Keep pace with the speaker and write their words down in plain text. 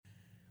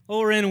Well,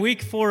 we're in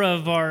week 4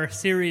 of our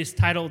series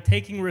titled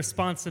Taking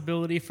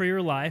Responsibility for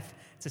Your Life.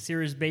 It's a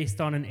series based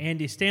on an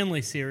Andy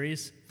Stanley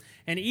series.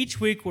 And each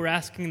week we're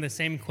asking the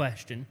same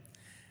question.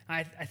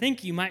 I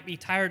think you might be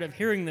tired of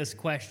hearing this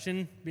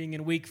question, being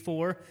in week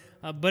 4,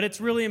 but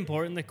it's really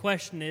important. The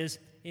question is,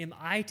 am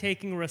I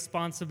taking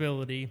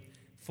responsibility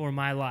for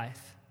my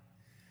life?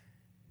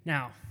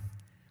 Now,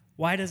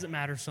 why does it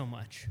matter so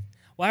much?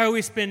 Why are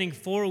we spending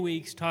 4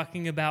 weeks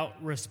talking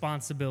about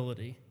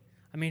responsibility?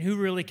 I mean, who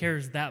really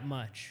cares that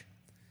much?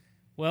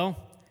 Well,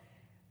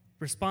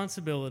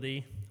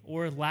 responsibility,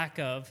 or lack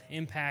of,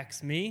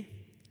 impacts me.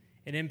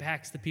 It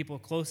impacts the people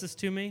closest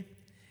to me,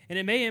 and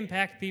it may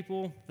impact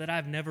people that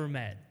I've never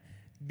met.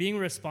 Being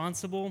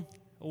responsible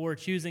or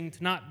choosing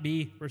to not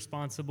be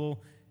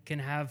responsible can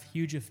have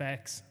huge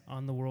effects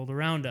on the world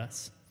around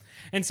us.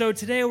 And so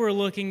today we're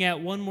looking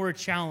at one more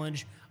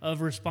challenge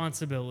of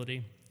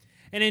responsibility.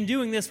 And in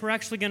doing this, we're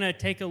actually going to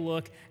take a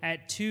look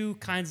at 2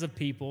 kinds of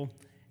people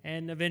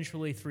and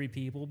eventually 3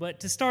 people. But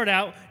to start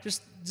out,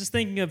 just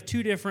thinking of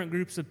 2 different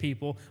groups of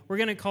people, we're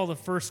going to call the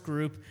first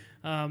group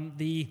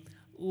the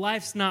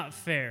life's not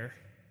fair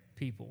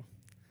people.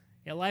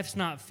 Yeah, life's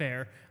not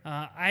fair.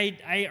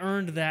 I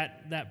earned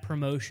that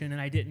promotion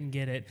and I didn't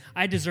get it.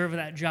 I deserve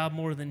that job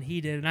more than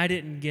he did and I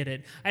didn't get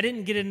it. I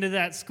didn't get into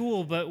that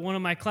school, but one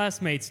of my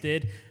classmates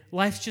did.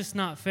 Life's just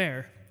not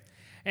fair.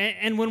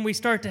 And when we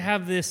start to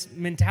have this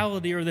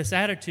mentality or this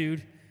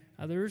attitude,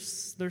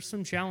 there's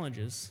some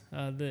challenges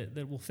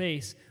that we'll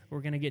face.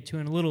 We're going to get to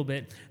in a little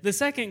bit. The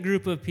second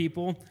group of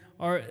people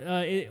are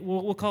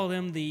we'll call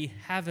them the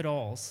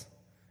have-it-alls.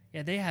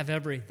 Yeah, they have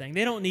everything.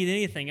 They don't need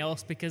anything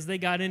else because they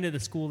got into the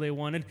school they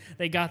wanted.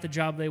 They got the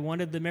job they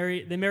wanted. They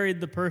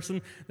married the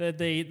person that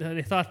they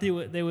thought they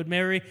would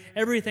marry.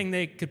 Everything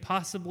they could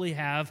possibly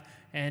have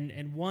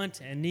and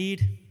want and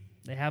need,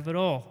 they have it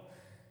all.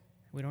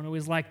 We don't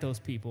always like those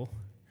people.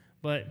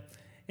 But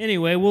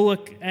anyway, we'll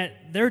look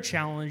at their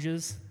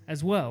challenges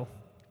as well.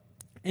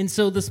 And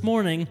so this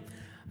morning,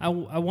 I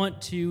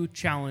want to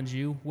challenge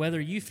you,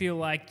 whether you feel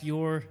like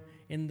you're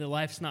in the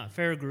Life's Not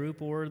Fair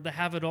group or the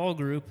Have-It-All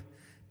group,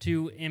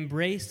 to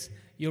embrace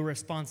your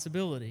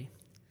responsibility.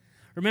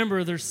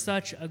 Remember, there's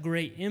such a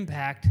great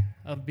impact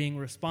of being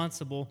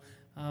responsible,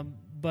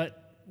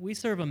 but we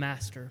serve a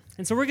master.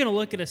 And so we're going to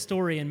look at a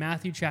story in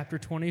Matthew chapter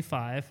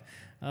 25,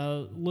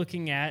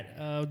 looking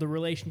at the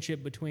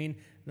relationship between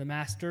the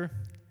master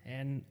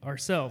and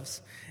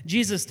ourselves.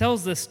 Jesus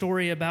tells this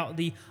story about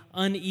the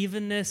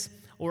unevenness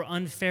or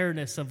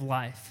unfairness of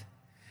life.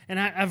 And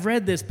I've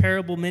read this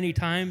parable many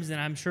times, and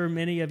I'm sure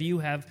many of you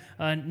have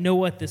know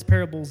what this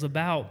parable is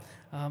about.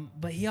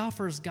 But he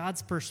offers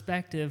God's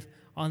perspective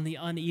on the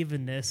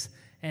unevenness,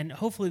 and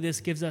hopefully this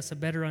gives us a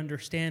better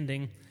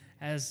understanding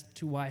as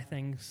to why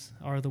things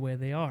are the way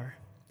they are.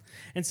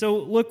 And so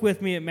look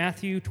with me at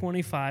Matthew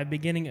 25,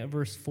 beginning at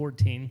verse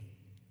 14.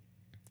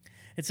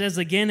 It says,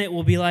 "Again, it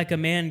will be like a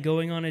man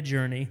going on a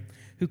journey,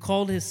 who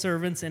called his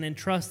servants and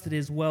entrusted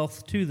his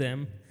wealth to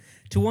them.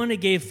 To one he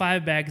gave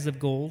 5 bags of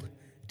gold,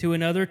 to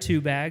another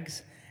 2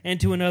 bags,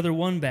 and to another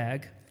 1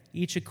 bag,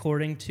 each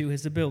according to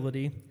his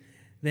ability.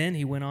 Then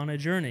he went on a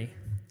journey."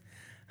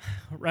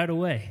 Right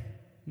away.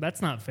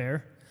 That's not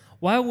fair.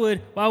 Why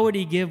would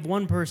he give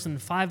one person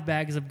 5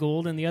 bags of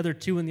gold and the other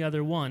 2 and the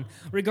other 1?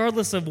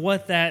 Regardless of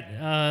what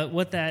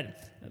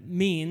that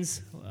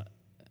means,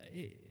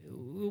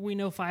 we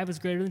know 5 is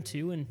greater than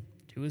 2 and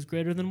 2 is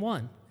greater than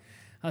 1.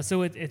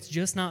 So it's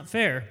just not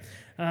fair.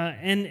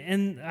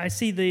 And I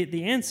see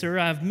the answer.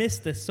 I've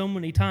missed this so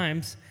many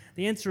times.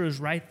 The answer is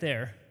right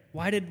there.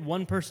 Why did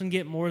one person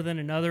get more than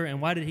another, and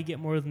why did he get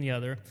more than the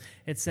other?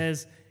 It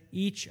says,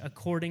 each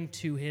according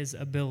to his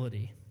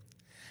ability.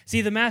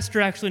 See, the master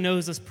actually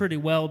knows us pretty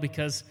well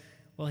because,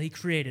 well, he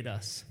created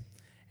us.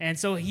 And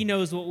so he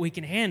knows what we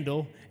can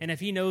handle, and if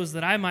he knows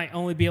that I might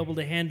only be able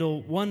to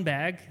handle 1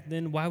 bag,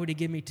 then why would he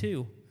give me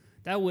 2?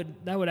 That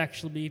would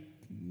actually be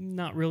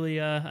not really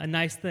a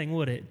nice thing,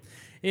 would it?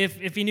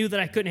 If he knew that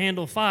I couldn't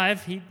handle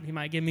 5, he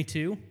might give me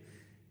 2.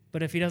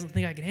 But if he doesn't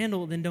think I can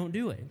handle it, then don't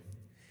do it.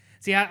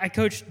 See, I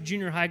coached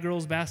junior high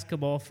girls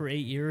basketball for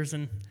 8 years,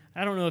 and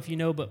I don't know if you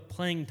know, but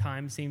playing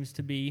time seems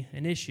to be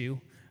an issue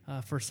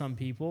for some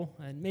people,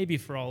 and maybe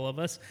for all of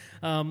us.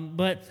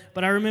 But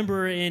I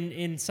remember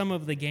in some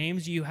of the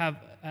games, you have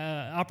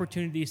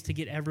opportunities to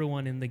get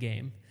everyone in the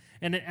game.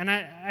 And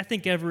I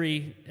think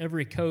every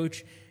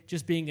coach,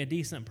 just being a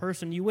decent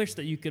person, you wish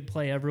that you could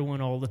play everyone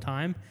all the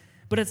time,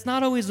 but it's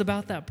not always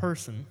about that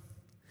person.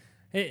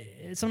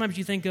 Sometimes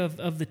you think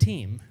of the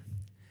team.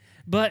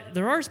 But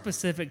there are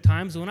specific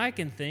times when I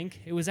can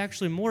think it was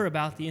actually more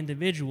about the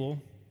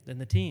individual than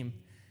the team.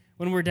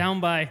 When we're down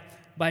by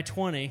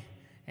 20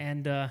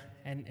 and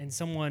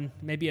someone,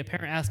 maybe a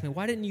parent, asked me,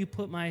 "Why didn't you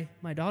put my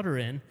daughter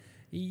in?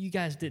 You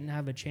guys didn't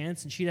have a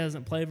chance, and she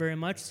doesn't play very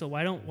much, so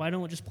why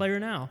don't we just play her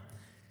now?"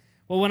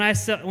 Well, when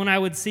I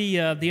would see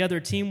the other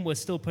team was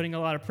still putting a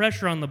lot of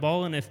pressure on the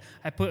ball, and if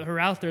I put her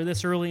out there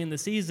this early in the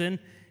season,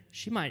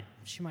 she might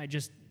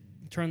just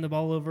turn the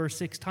ball over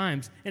 6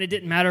 times, and it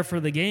didn't matter for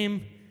the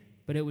game,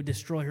 but it would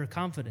destroy her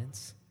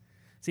confidence.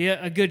 See,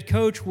 a good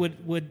coach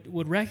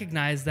would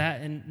recognize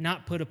that and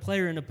not put a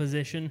player in a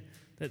position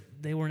that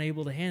they weren't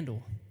able to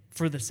handle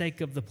for the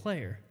sake of the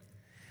player.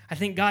 I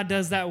think God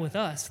does that with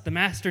us. The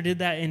master did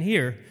that in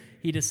here.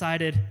 He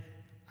decided,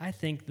 I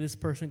think this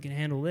person can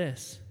handle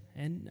this,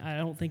 and I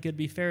don't think it'd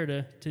be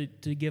fair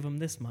to give him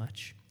this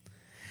much.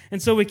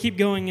 And so we keep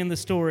going in the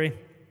story.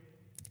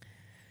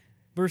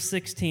 Verse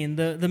 16,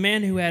 the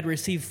man who had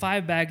received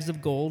 5 bags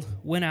of gold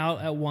went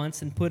out at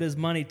once and put his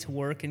money to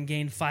work and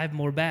gained 5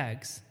 more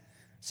bags.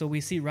 So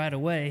we see right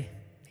away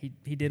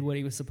he did what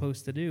he was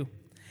supposed to do.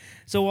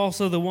 So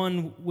also the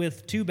one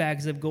with 2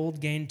 bags of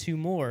gold gained 2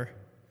 more.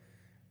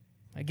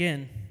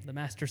 Again, the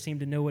master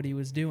seemed to know what he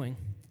was doing.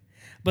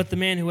 But the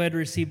man who had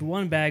received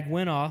 1 bag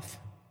went off,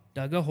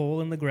 dug a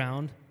hole in the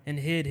ground, and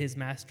hid his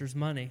master's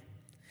money.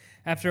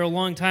 After a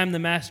long time, the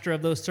master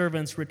of those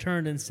servants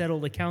returned and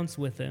settled accounts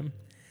with him.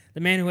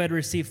 The man who had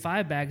received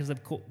 5 bags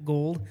of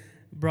gold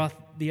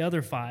brought the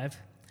other 5.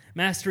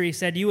 Master, he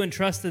said, you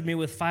entrusted me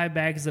with 5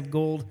 bags of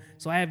gold,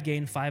 so I have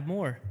gained 5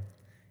 more.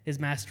 His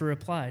master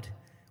replied,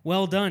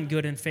 well done,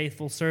 good and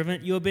faithful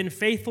servant. You have been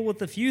faithful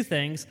with a few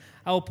things.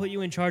 I will put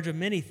you in charge of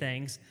many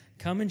things.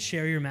 Come and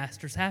share your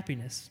master's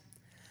happiness.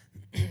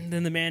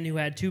 Then the man who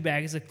had 2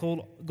 bags of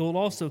gold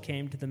also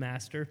came to the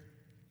master.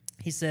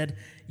 He said,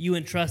 you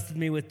entrusted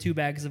me with 2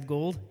 bags of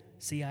gold.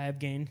 See, I have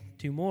gained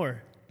 2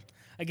 more.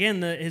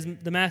 Again,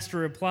 the master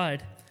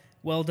replied,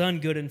 well done,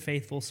 good and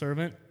faithful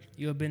servant.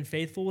 You have been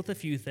faithful with a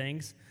few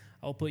things.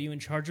 I will put you in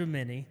charge of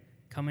many.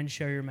 Come and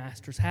share your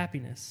master's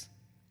happiness.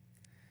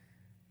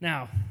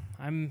 Now,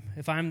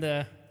 if I'm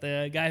the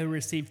guy who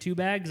received 2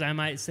 bags, I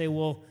might say,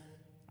 well,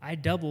 I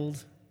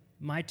doubled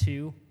my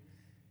 2,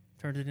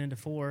 turned it into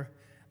 4.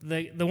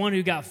 The one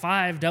who got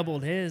 5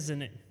 doubled his,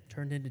 and it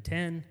turned into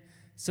 10.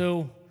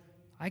 So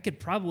I could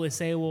probably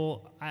say,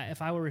 well,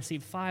 if I were to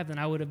receive 5, then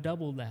I would have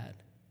doubled that.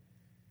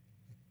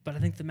 But I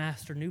think the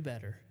master knew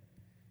better.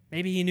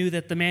 Maybe he knew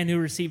that the man who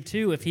received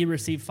 2, if he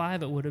received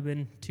 5, it would have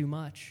been too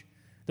much.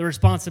 The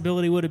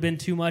responsibility would have been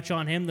too much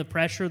on him, the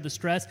pressure, the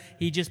stress.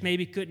 He just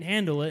maybe couldn't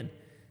handle it,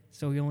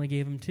 so he only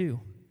gave him 2.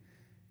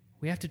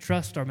 We have to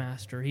trust our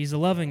master. He's a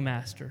loving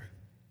master.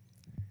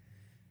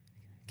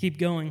 Keep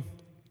going.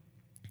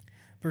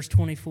 Verse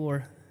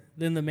 24,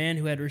 then the man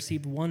who had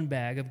received 1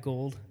 bag of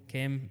gold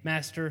came,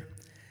 Master,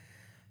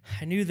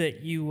 I knew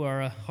that you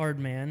are a hard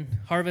man,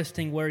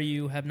 harvesting where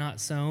you have not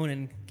sown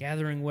and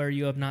gathering where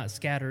you have not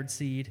scattered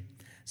seed.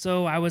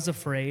 So I was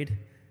afraid,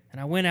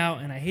 and I went out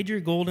and I hid your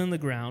gold in the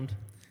ground.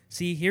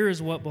 See, here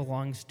is what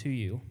belongs to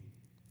you.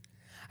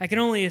 I can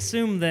only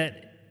assume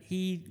that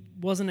he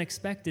wasn't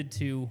expected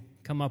to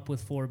come up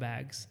with 4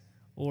 bags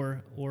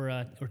or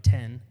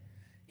 10.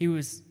 He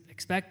was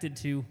expected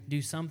to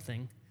do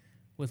something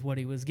with what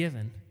he was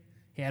given.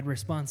 He had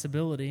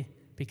responsibility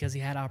because he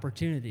had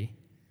opportunity.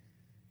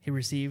 He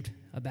received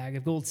a bag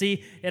of gold.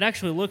 See, it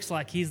actually looks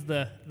like he's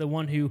the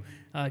one who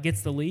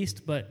gets the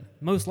least,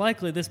 but most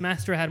likely this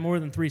master had more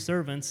than 3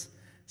 servants,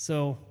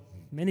 so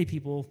many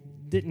people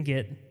didn't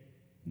get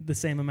the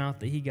same amount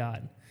that he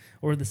got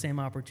or the same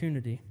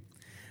opportunity.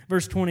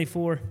 Verse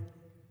 24,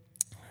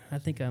 I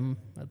think I'm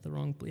at the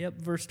wrong,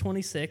 verse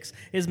 26,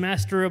 his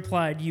master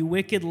replied, you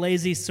wicked,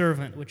 lazy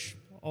servant, which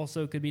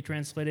also could be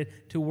translated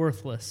to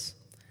worthless.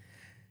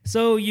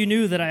 So you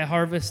knew that I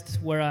harvest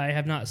where I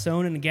have not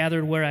sown and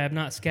gathered where I have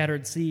not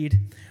scattered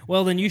seed.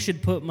 Well, then you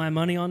should put my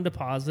money on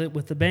deposit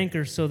with the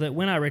bankers so that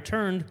when I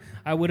returned,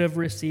 I would have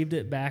received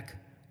it back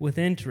with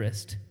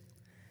interest.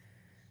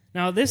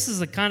 Now, this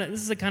is a kind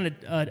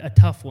of a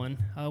tough one.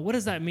 What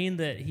does that mean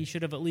that he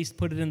should have at least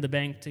put it in the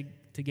bank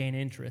to gain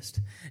interest?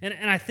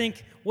 And I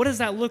think, what does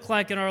that look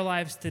like in our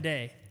lives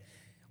today?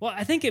 Well,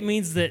 I think it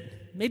means that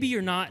maybe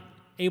you're not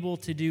able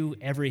to do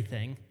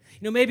everything.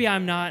 Maybe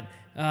I'm not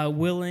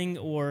willing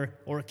or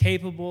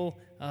capable,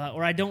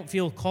 or I don't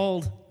feel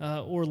called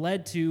or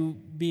led to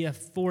be a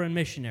foreign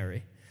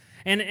missionary.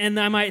 And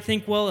I might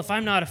think, well, if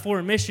I'm not a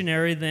foreign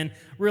missionary, then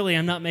really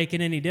I'm not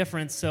making any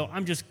difference, so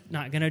I'm just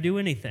not going to do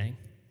anything.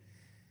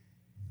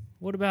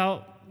 What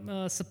about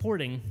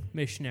supporting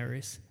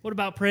missionaries? What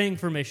about praying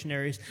for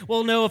missionaries?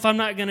 Well, no, if I'm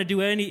not going to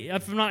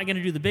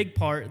do the big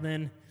part,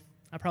 then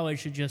I probably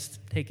should just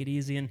take it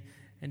easy and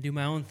do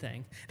my own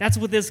thing. That's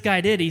what this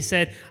guy did. He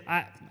said,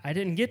 I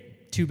didn't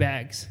get 2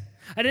 bags.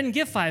 I didn't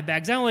get 5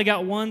 bags. I only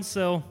got 1,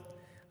 so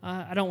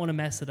I don't want to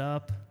mess it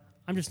up.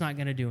 I'm just not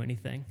going to do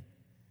anything.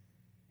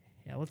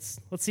 Yeah, let's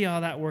see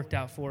how that worked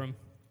out for him.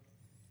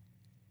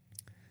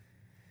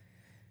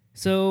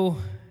 So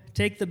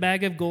take the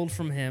bag of gold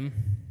from him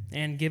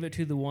and give it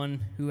to the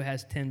one who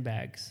has 10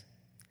 bags.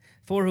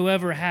 For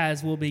whoever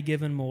has will be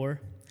given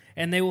more,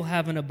 and they will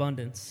have an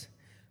abundance.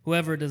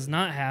 Whoever does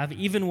not have,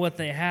 even what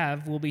they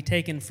have, will be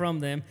taken from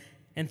them,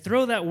 and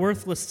throw that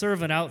worthless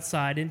servant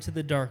outside into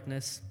the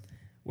darkness,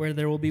 where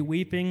there will be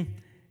weeping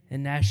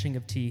and gnashing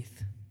of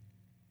teeth.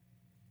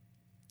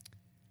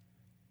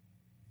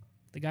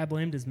 The guy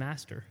blamed his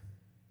master.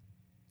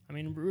 I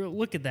mean,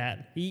 look at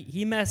that.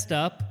 He messed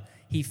up.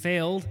 He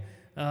failed.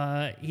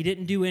 He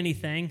didn't do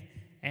anything.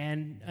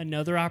 And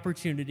another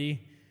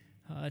opportunity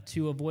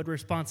to avoid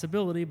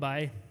responsibility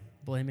by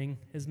blaming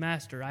his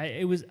master.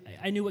 I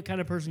knew what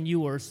kind of person you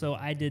were, so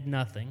I did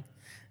nothing.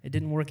 It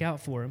didn't work out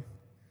for him.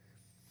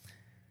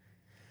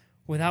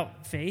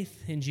 Without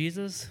faith in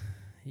Jesus,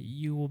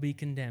 you will be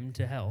condemned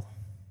to hell.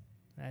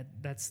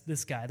 That's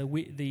this guy,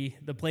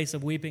 the place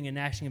of weeping and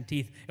gnashing of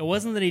teeth. It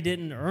wasn't that he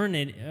didn't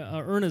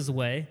earn his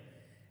way.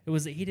 It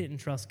was that he didn't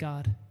trust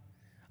God.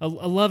 A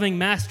loving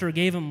master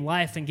gave him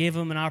life and gave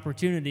him an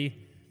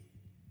opportunity.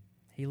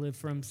 He lived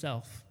for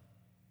himself.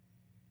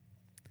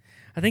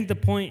 I think the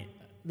point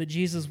that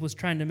Jesus was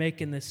trying to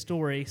make in this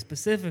story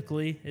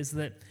specifically is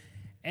that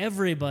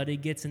everybody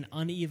gets an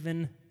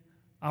uneven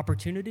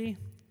opportunity,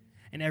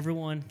 and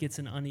everyone gets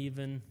an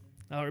uneven,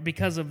 or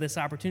because of this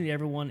opportunity,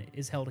 everyone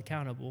is held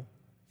accountable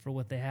for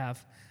what they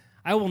have.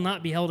 I will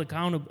not be held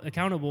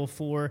accountable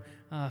for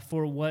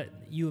what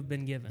you have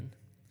been given.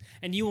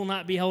 And you will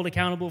not be held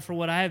accountable for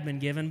what I have been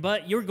given,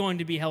 but you're going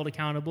to be held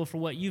accountable for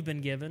what you've been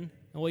given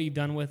and what you've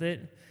done with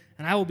it,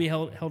 and I will be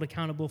held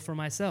accountable for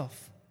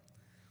myself.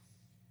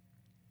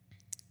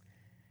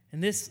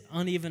 And this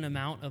uneven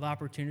amount of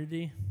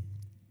opportunity,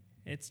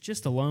 it's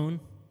just a loan.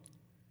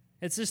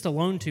 It's just a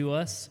loan to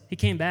us. He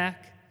came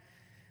back.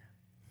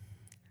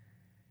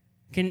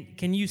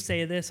 Can you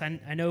say this?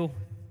 I know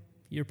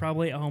you're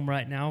probably at home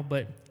right now,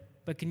 but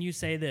can you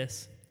say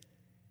this?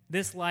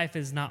 This life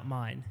is not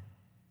mine.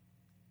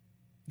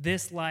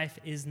 This life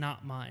is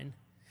not mine.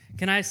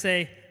 Can I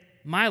say,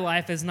 my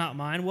life is not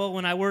mine? Well,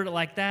 when I word it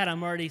like that,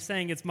 I'm already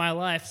saying it's my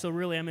life, so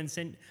really I'm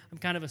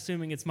kind of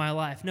assuming it's my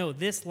life. No,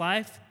 this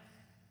life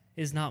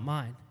is not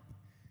mine.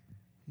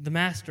 The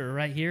master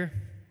right here,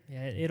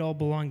 yeah, it all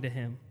belonged to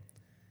him.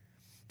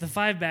 The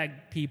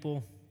 5-bag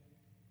people,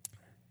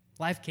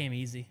 life came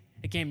easy.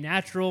 It came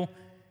natural.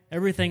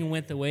 Everything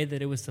went the way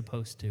that it was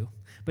supposed to.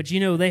 But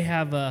they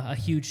have a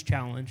huge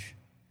challenge.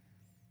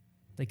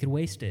 They could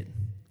waste it.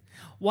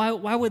 Why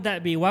would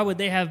that be? Why would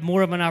they have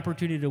more of an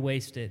opportunity to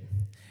waste it?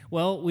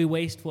 Well, we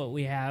waste what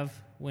we have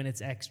when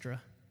it's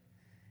extra.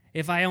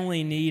 If I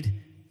only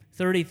need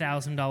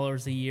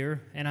 $30,000 a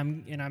year and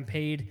I'm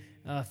paid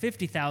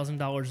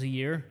 $50,000 a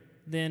year,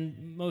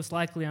 then most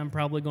likely I'm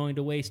probably going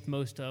to waste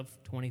most of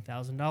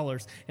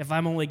 $20,000. If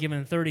I'm only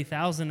given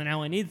 $30,000 and I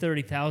only need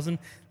 $30,000,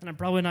 then I'm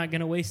probably not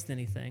going to waste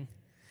anything.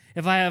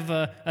 If I have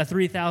a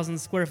 3,000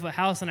 square foot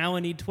house and I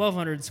only need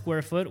 1,200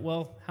 square foot,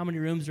 well, how many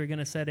rooms are going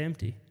to sit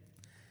empty?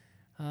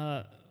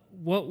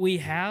 What we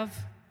have,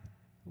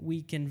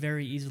 we can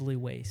very easily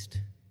waste.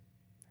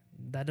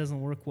 That doesn't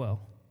work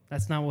well.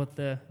 That's not what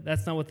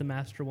the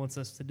master wants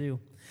us to do.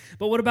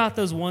 But what about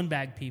those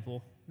 1-bag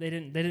people? They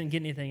didn't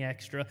get anything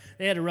extra.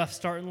 They had a rough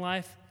start in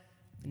life.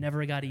 It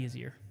never got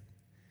easier.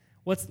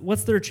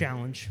 What's their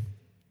challenge?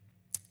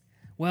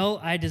 Well,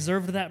 I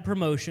deserved that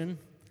promotion.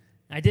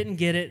 I didn't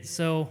get it,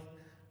 so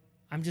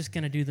I'm just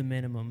going to do the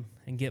minimum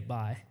and get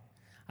by.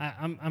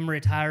 I'm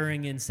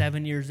retiring in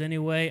 7 years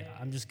anyway.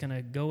 I'm just going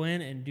to go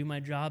in and do my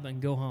job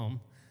and go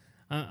home.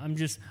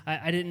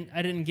 I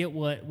didn't get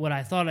what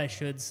I thought I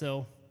should,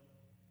 so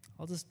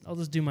I'll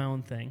just do my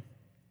own thing.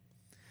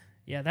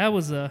 Yeah, that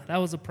was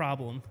a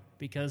problem,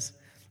 because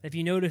if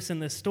you notice in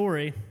this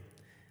story,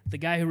 the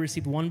guy who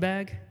received 1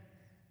 bag,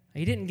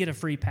 he didn't get a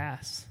free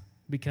pass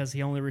because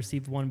he only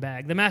received 1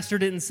 bag. The master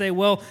didn't say,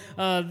 well,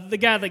 the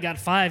guy that got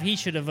 5, he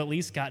should have at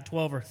least got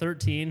 12 or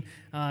 13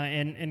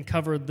 and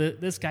covered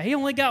this guy. He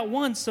only got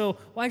 1, so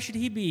why should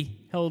he be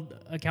held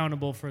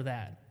accountable for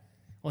that?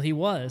 Well, he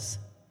was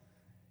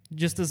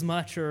just as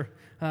much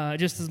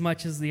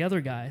as the other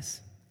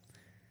guys.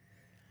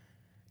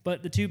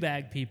 But the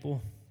 2-bag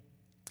people,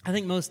 I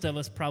think most of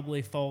us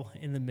probably fall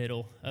in the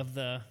middle of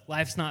the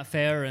life's not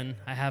fair and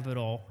I have it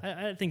all.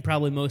 I think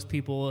probably most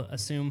people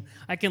assume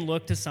I can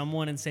look to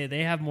someone and say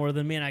they have more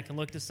than me, and I can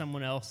look to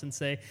someone else and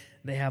say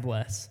they have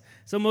less.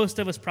 So most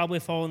of us probably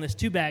fall in this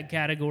 2-bag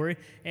category,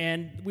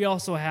 and we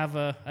also have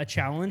a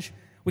challenge.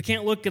 We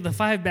can't look at the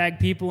 5-bag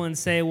people and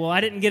say, well, I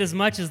didn't get as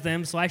much as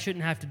them, so I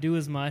shouldn't have to do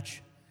as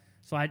much.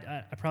 So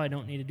I probably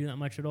don't need to do that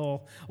much at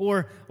all.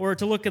 Or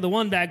to look at the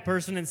 1-bag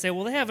person and say,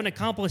 well, they haven't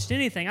accomplished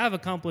anything. I've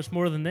accomplished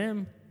more than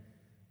them.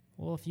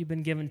 Well, if you've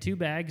been given 2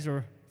 bags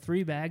or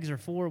 3 bags or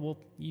 4, well,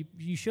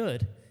 you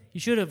should. You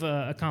should have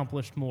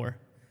accomplished more.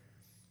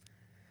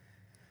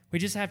 We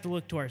just have to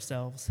look to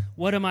ourselves.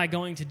 What am I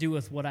going to do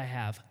with what I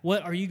have?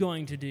 What are you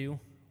going to do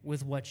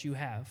with what you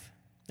have?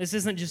 This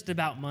isn't just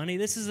about money.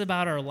 This is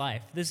about our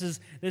life. This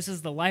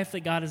is the life that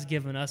God has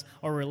given us,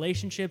 our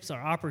relationships,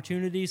 our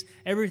opportunities,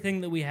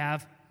 everything that we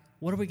have.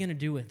 What are we going to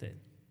do with it?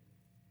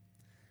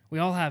 We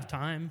all have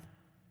time.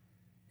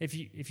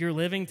 If you're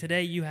living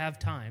today, you have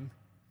time.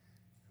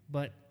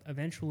 But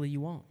eventually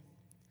you won't.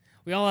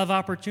 We all have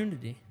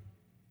opportunity.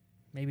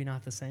 Maybe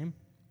not the same.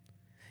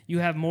 You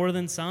have more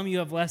than some, you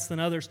have less than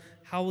others.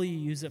 How will you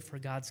use it for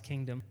God's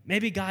kingdom?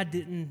 Maybe God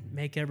didn't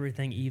make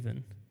everything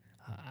even.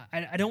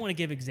 I don't want to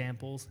give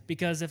examples,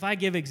 because if I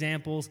give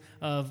examples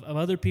of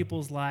other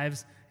people's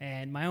lives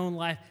and my own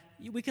life,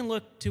 we can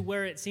look to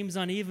where it seems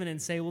uneven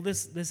and say, well,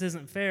 this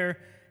isn't fair.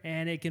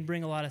 and it can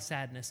bring a lot of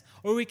sadness.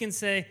 Or we can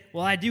say,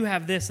 well, I do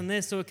have this and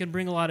this, so it can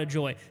bring a lot of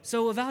joy.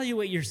 So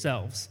evaluate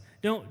yourselves.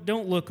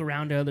 Don't look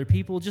around to other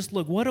people. Just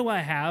look, what do I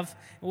have?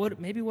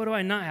 What do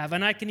I not have?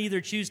 And I can either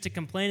choose to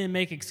complain and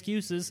make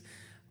excuses,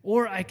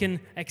 or I can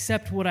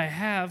accept what I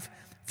have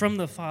from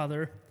the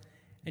Father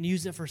and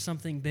use it for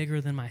something bigger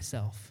than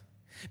myself.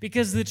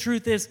 Because the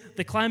truth is,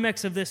 the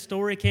climax of this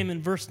story came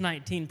in verse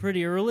 19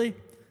 pretty early.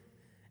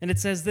 And it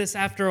says this: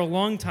 after a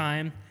long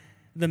time,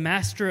 the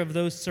master of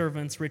those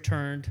servants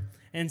returned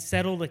and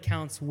settled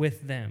accounts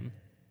with them.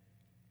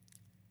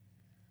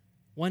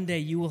 One day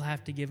you will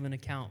have to give an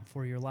account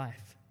for your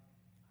life.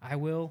 I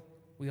will.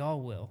 We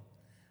all will.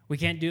 We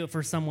can't do it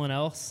for someone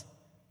else.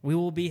 We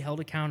will be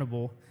held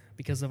accountable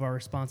because of our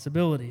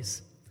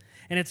responsibilities.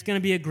 And it's going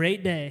to be a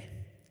great day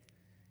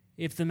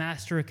if the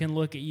master can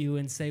look at you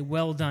and say,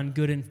 well done,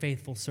 good and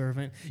faithful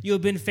servant. You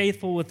have been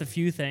faithful with a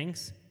few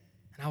things,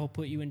 and I will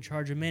put you in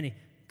charge of many.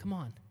 Come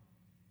on,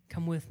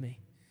 come with me.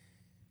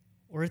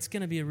 Or it's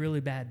going to be a really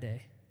bad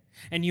day.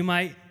 And you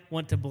might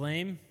want to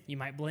blame. You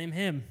might blame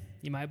him.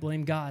 You might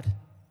blame God.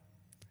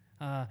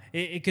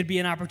 It could be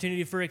an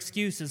opportunity for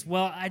excuses.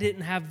 Well, I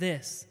didn't have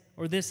this,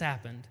 or this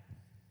happened.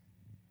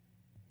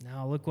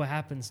 Now look what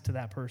happens to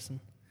that person.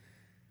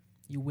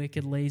 You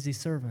wicked, lazy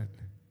servant.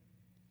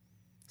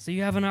 So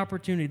you have an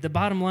opportunity. The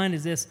bottom line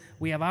is this: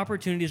 we have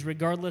opportunities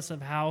regardless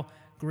of how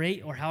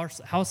great or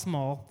how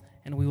small,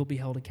 and we will be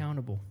held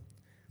accountable.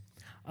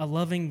 A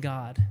loving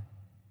God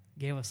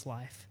gave us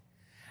life.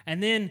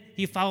 And then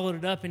he followed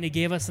it up and he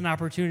gave us an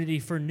opportunity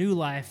for new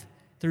life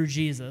through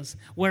Jesus.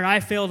 Where I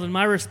failed in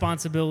my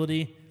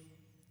responsibility,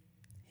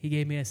 he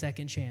gave me a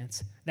second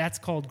chance. That's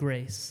called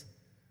grace.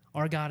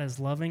 Our God is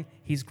loving,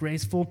 he's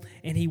graceful,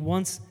 and he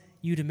wants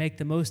you to make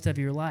the most of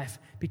your life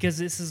because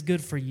this is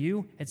good for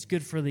you, it's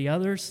good for the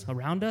others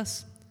around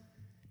us,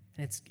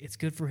 and it's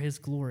good for his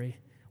glory.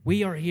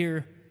 We are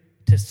here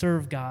to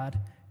serve God,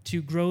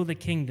 to grow the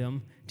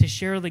kingdom, to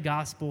share the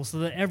gospel so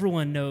that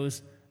everyone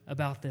knows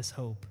about this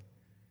hope,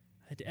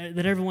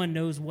 that everyone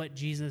knows what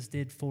Jesus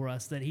did for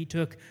us, that he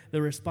took the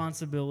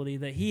responsibility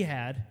that he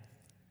had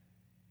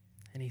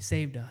and he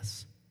saved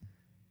us.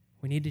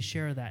 We need to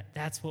share that.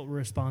 That's what we're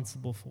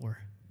responsible for.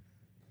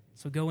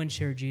 So go and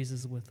share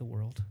Jesus with the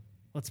world.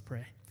 Let's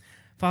pray.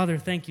 Father,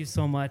 thank you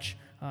so much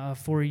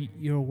for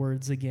your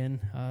words again,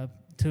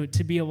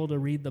 to be able to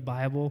read the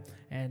Bible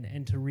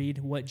and to read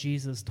what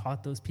Jesus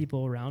taught those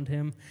people around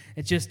him.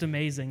 It's just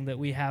amazing that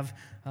we have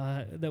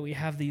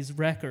these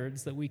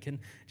records that we can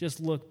just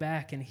look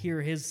back and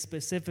hear his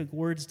specific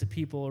words to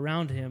people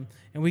around him,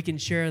 and we can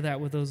share that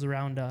with those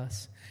around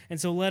us. And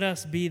so let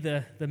us be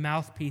the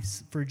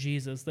mouthpiece for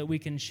Jesus, that we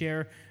can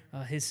share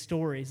his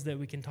stories, that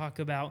we can talk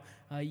about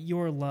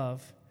your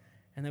love,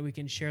 and that we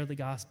can share the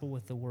gospel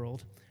with the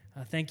world.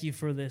 Thank you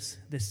for this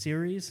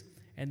series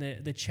and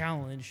the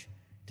challenge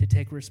to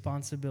take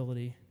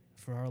responsibility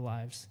for our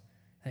lives.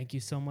 Thank you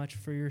so much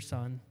for your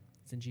son.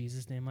 It's in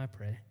Jesus' name I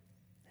pray.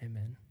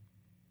 Amen.